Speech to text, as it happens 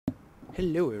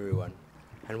Hello everyone,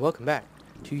 and welcome back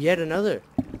to yet another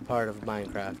part of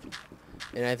Minecraft.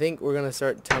 And I think we're gonna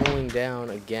start tunneling down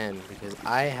again because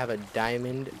I have a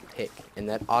diamond pick, and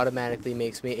that automatically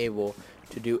makes me able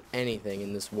to do anything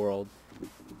in this world.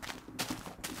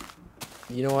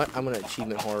 You know what? I'm gonna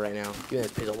achievement whore right now. Give me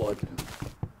this piece of wood.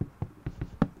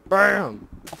 BAM!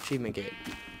 Achievement gate.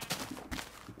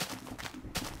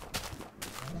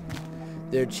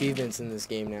 There are achievements in this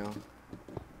game now.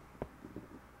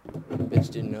 Bitch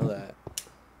didn't know that.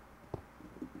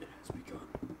 It has begun.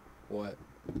 What?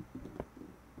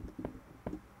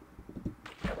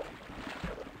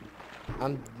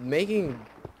 I'm making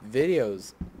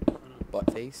videos.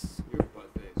 Butt face? Your butt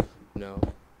face. No.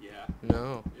 Yeah.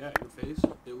 No. Yeah, your face,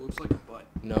 it looks like a butt.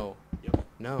 No. Yep.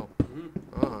 No.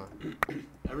 Mm-hmm.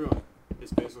 Everyone,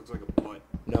 his face looks like a butt.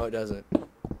 No, it doesn't.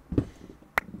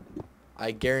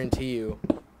 I guarantee you,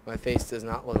 my face does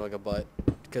not look like a butt.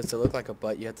 Because to look like a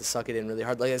butt, you have to suck it in really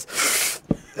hard like this.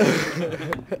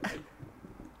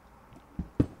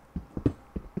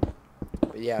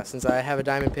 But yeah, since I have a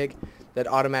diamond pick, that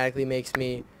automatically makes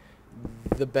me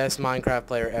the best Minecraft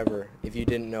player ever, if you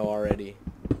didn't know already.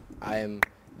 I am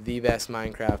the best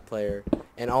Minecraft player.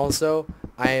 And also,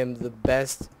 I am the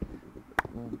best,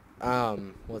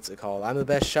 what's it called? I'm the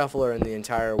best shuffler in the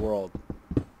entire world.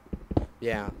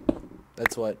 Yeah,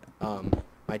 that's what,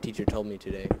 my teacher told me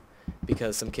today.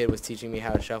 Because some kid was teaching me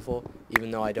how to shuffle,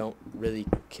 even though I don't really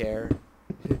care.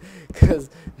 Because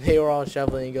they were all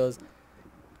shuffling, he goes,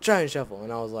 try and shuffle.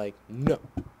 And I was like, no,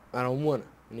 I don't want to.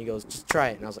 And he goes, just try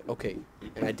it. And I was like, okay.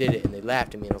 And I did it, and they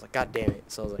laughed at me, and I was like, God damn it.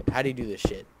 So I was like, how do you do this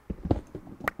shit?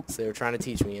 So they were trying to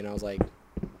teach me, and I was like,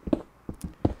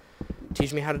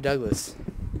 teach me how to Douglas.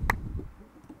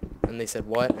 And they said,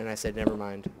 what? And I said, never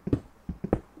mind.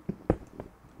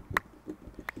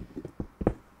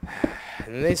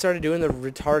 And then they started doing the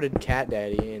retarded cat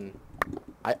daddy, and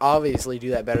I obviously do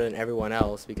that better than everyone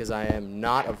else because I am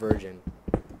not a virgin.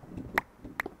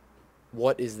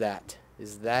 What is that?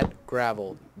 Is that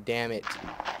gravel? Damn it.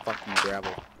 Fuck you,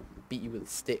 gravel. Beat you with a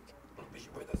stick. Beat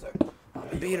you with a stick.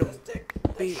 Beat him. Stick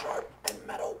Beat that's sharp and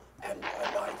metal and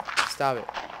a knife. Stop it.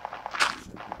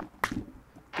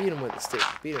 Beat him with a stick.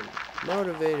 Beat him.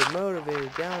 Motivated,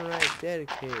 downright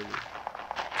dedicated.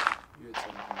 You had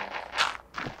something else.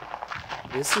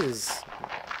 This is...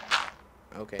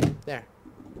 Okay, there.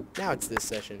 Now it's this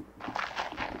session.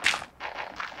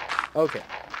 Okay.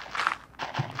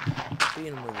 Beat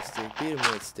him with a stick. Beat him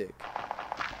with a stick.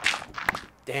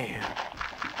 Damn.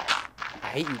 I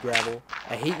hate you, gravel.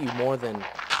 I hate you more than...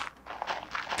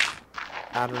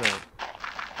 I don't know.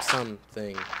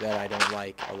 Something that I don't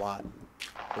like a lot.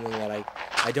 Something that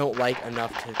I don't like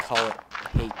enough to call it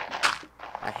hate.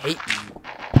 I hate you.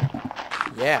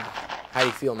 Yeah. How do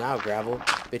you feel now, gravel?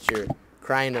 Bitch, you're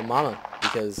crying to mama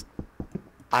because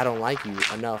I don't like you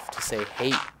enough to say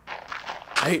hate.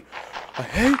 I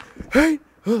hate,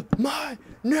 my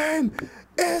name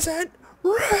isn't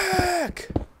Rick!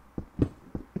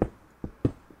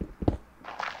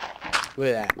 Look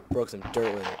at that. Broke some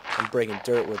dirt with it. I'm breaking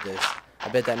dirt with this. I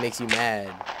bet that makes you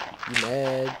mad. You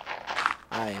mad?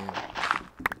 I am.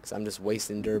 Because I'm just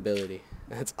wasting durability.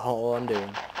 That's all I'm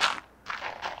doing.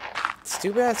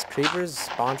 Stupid ass creepers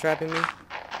spawn trapping me,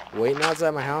 waiting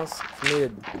outside my house for me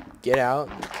to get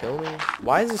out and kill me.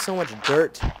 Why is there so much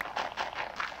dirt?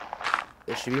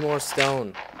 There should be more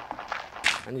stone.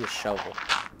 I need a shovel.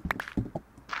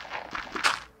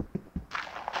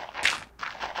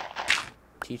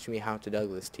 Teach me how to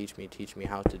Douglas. Teach me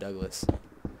how to Douglas.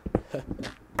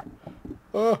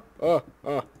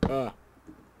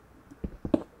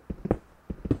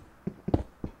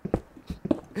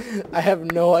 I have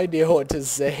no idea what to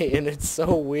say, and it's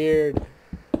so weird.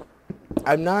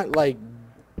 I'm not, like,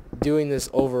 doing this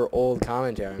over old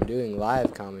commentary. I'm doing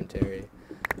live commentary.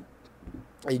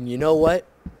 And you know what?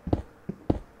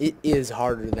 It is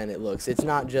harder than it looks. It's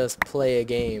not just play a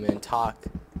game and talk.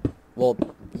 Well,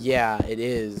 yeah, it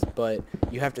is, but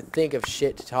you have to think of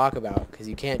shit to talk about because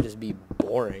you can't just be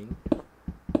boring.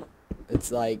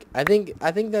 It's like, I think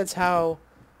that's how...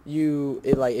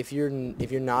 like if you're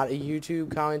not a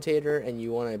YouTube commentator and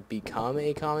you want to become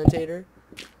a commentator,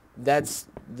 that's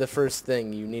the first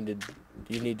thing you need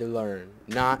to learn.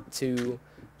 Not to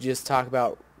just talk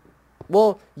about,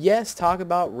 well, yes, talk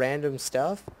about random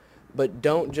stuff, but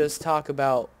don't just talk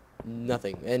about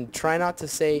nothing, and try not to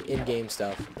say in-game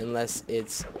stuff unless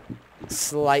it's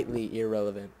slightly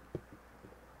irrelevant,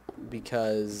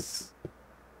 because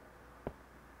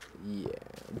yeah.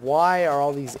 Why are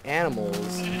all these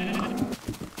animals? I'm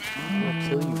gonna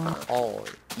kill you all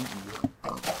and eat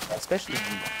you. Especially you.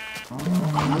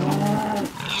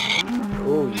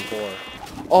 Oh, you whore.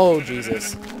 Oh,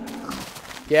 Jesus.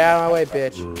 Get out of my way,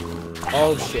 bitch.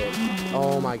 Oh, shit.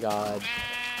 Oh, my God.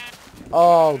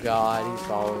 Oh, God. He's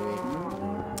following me.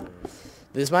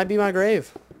 This might be my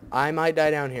grave. I might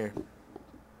die down here.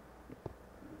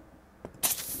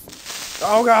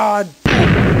 Oh, God.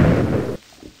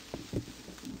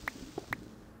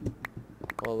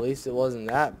 Well, at least it wasn't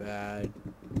that bad.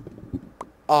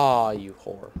 Aw, you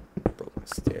whore. Broke my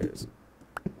stairs.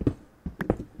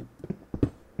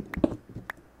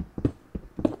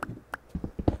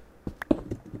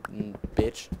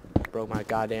 Bitch. Broke my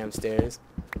goddamn stairs.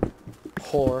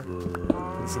 Whore.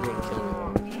 At least he didn't kill me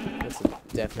though. That's a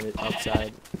definite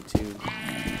upside to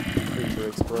creeper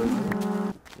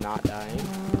explosion. Not dying.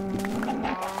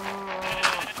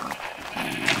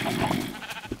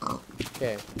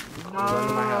 Okay. Run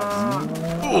to my house.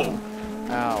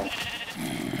 Ow.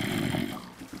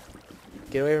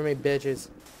 Get away from me, bitches.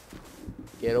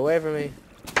 Get away from me.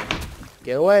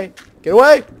 Get away. Get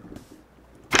away!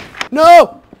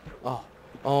 No! Oh.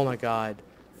 Oh my God.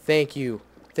 Thank you.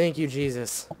 Thank you,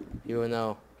 Jesus. Even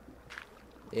though.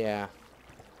 Yeah.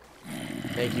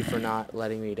 Thank you for not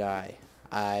letting me die.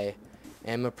 I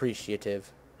am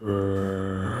appreciative.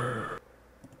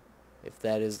 If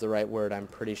that is the right word, I'm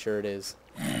pretty sure it is.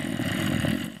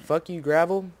 Fuck you,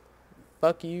 gravel.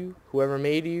 Fuck you. Whoever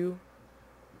made you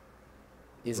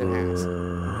is an ass.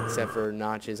 Except for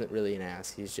Notch isn't really an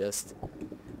ass. He's just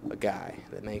a guy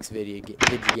that makes video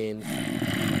games.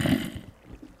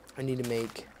 I need to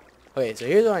make... Okay, so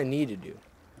here's what I need to do.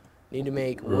 I need to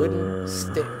make wooden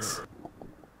sticks.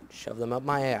 Shove them up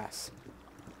my ass.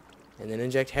 And then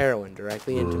inject heroin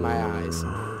directly into my eyes.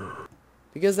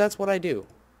 Because that's what I do.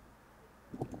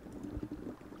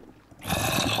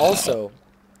 Also,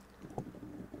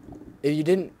 if you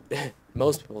didn't...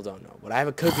 most people don't know, but I have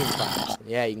a cooking class.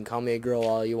 Yeah, you can call me a girl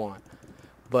all you want.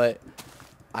 But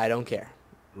I don't care.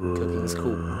 Cooking's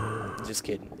cool. Just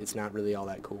kidding. It's not really all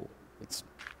that cool. It's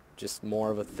just more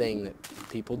of a thing that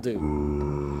people do.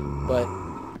 But,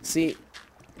 see,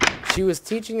 she was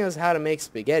teaching us how to make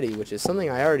spaghetti, which is something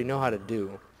I already know how to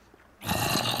do.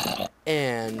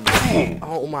 And,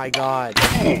 oh my God.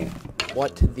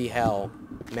 What the hell?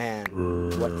 Man,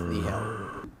 what the hell?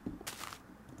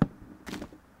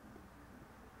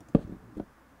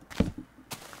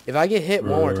 If I get hit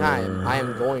one more time, I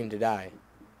am going to die.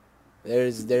 It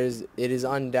is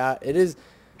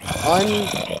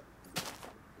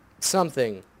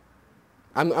something.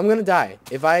 I'm gonna die.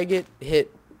 If I get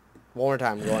hit one more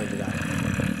time, I'm going to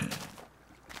die.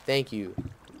 Thank you.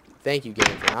 Thank you,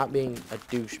 game, for not being a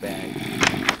douchebag.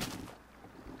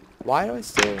 Why do I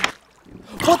still...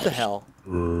 What the hell?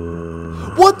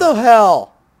 What the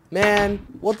hell? Man,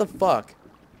 what the fuck?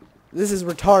 This is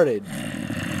retarded.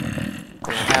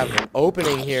 I have an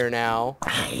opening here now.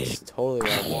 Which is totally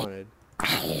what I wanted.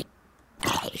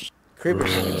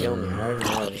 Creeper's gonna kill me. I already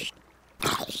know it.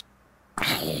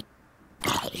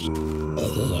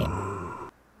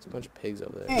 There's a bunch of pigs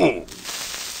over there.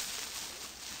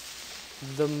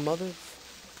 The mother...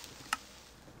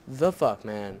 The fuck,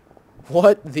 man.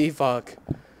 What the fuck?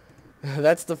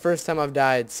 That's the first time I've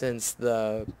died since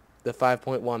the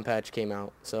 5.1 patch came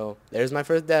out. So, there's my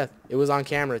first death. It was on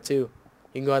camera, too.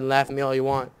 You can go ahead and laugh at me all you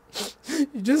want.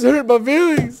 You just hurt my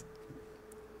feelings.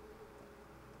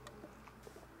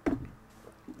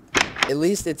 At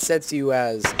least it sets you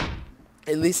as...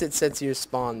 At least it sets your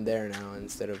spawn there now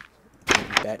instead of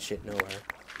that shit nowhere.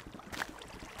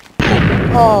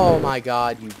 Oh my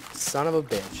God, you son of a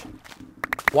bitch.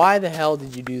 Why the hell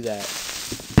did you do that?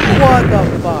 What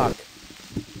the fuck?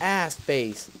 Ass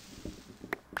face.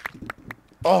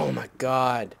 Oh my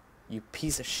God. You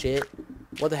piece of shit.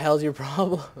 What the hell's your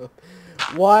problem?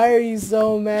 Why are you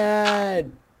so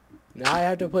mad? Now I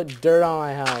have to put dirt on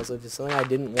my house, which is something I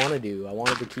didn't want to do. I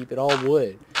wanted to keep it all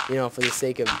wood. You know, for the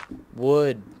sake of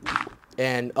wood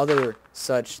and other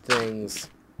such things.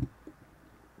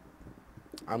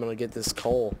 I'm gonna get this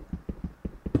coal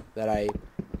that I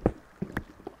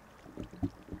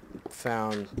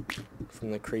found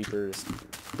from the creepers,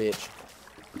 bitch.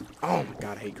 Oh my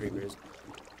God, I hate creepers.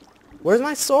 Where's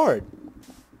my sword?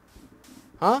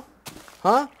 Huh?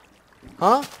 Huh?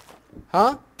 Huh?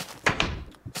 Huh?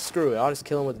 Screw it, I'll just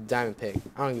kill him with a diamond pig.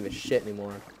 I don't give a shit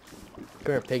anymore.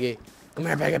 Come here, piggy. Come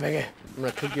here, piggy, piggy. I'm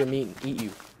gonna cook your meat and eat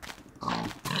you.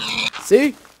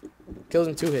 See? Kills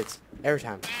in 2 hits. Every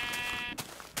time.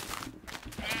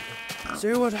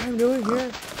 See what I'm doing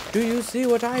here? Do you see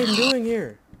what I am doing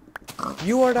here?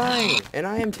 You are dying, and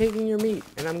I am taking your meat,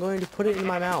 and I'm going to put it in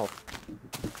my mouth.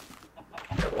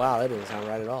 Wow, that doesn't sound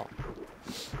right at all.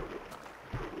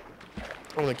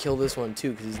 I'm gonna kill this one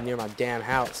too, because he's near my damn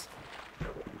house.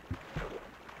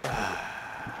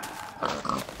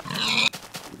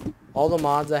 All the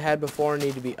mods I had before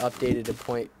need to be updated to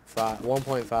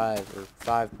 1.5 or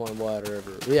 5 point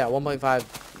whatever. Yeah, 1.5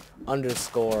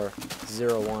 underscore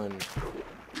 01.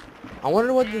 I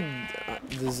wonder what the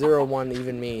 01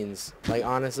 even means. Like,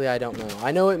 honestly, I don't know.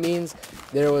 I know it means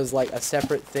there was like a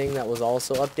separate thing that was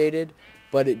also updated,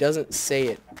 but it doesn't say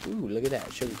it. Ooh, look at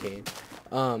that sugarcane.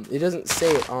 It doesn't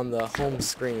say it on the home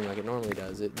screen like it normally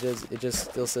does. It just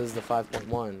still says the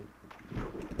 5.1.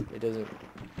 It doesn't.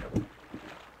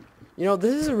 You know,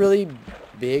 this is a really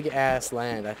big ass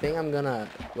land. I think I'm gonna,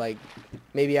 like,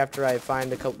 maybe after I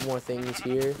find a couple more things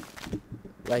here,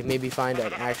 like maybe find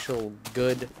an actual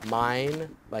good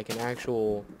mine, like an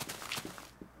actual.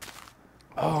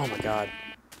 Oh my god.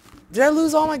 Did I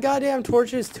lose all my goddamn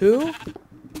torches too?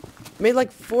 Made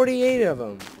like 48 of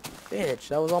them. Bitch,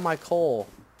 that was all my coal.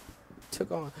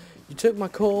 You took my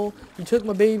coal, you took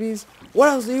my babies. What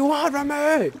else do you want from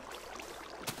me?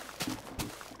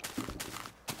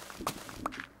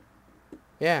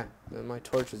 Yeah, then my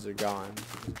torches are gone.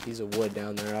 There's a piece of wood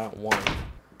down there I don't want.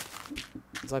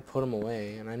 Because I put them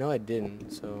away, and I know I didn't,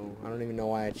 so I don't even know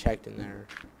why I checked in there.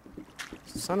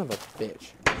 Son of a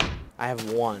bitch. I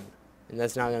have one, and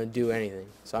that's not going to do anything.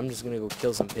 So I'm just going to go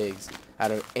kill some pigs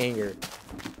out of anger.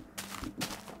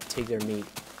 Take their meat.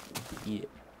 Eat it.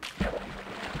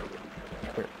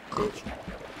 Here, bitch.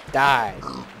 Die.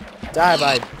 Die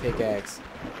by pickaxe.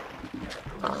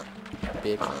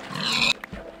 Bitch.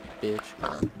 Bitch.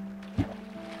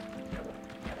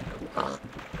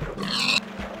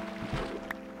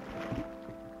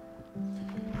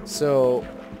 So,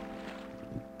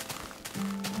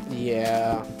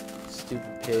 yeah,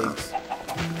 stupid pigs.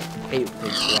 Hate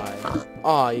pigs fly.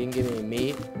 Aw, you can give me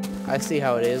meat? I see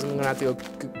how it is. I'm gonna have to go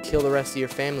kill the rest of your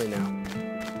family now.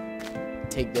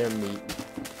 Take their meat.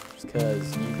 Just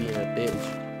cause you being a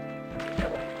bitch.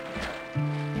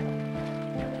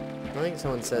 I think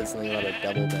someone said something about a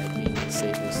double bed being the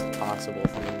safest possible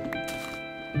thing.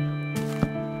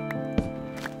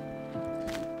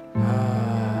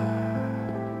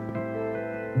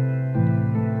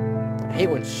 I hate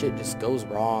when shit just goes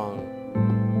wrong.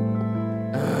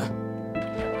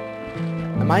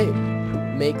 I might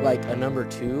make like a number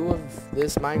 2 of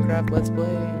this Minecraft Let's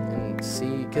Play and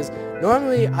see, because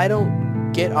normally I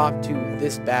don't get off to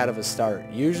this bad of a start.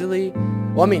 Usually,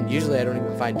 well, I mean, usually I don't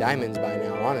even find diamonds by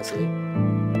now, honestly.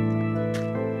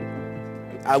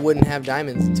 I wouldn't have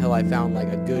diamonds until I found like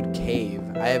a good cave.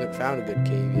 I haven't found a good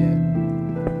cave yet.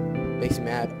 Makes me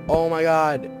mad. Oh my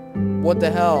god. What the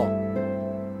hell?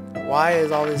 Why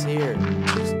is all this here?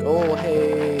 Just go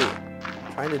away.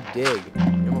 I'm trying to dig.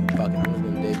 You know what? Fuck it. I'm just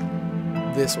gonna dig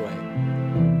this way.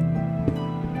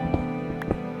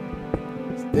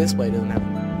 This way doesn't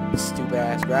have stupid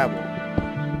ass gravel.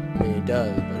 I mean, it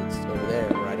does, but it's over there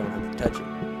where I don't have to touch it.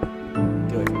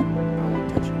 Get away from me. I don't want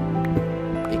to touch it.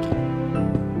 Icky.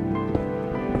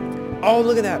 Oh,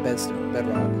 look at that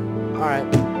bedrock. Alright.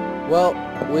 Well,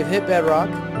 we've hit bedrock,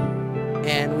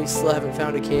 and we still haven't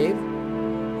found a cave.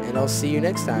 And I'll see you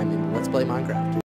next time in Let's Play Minecraft.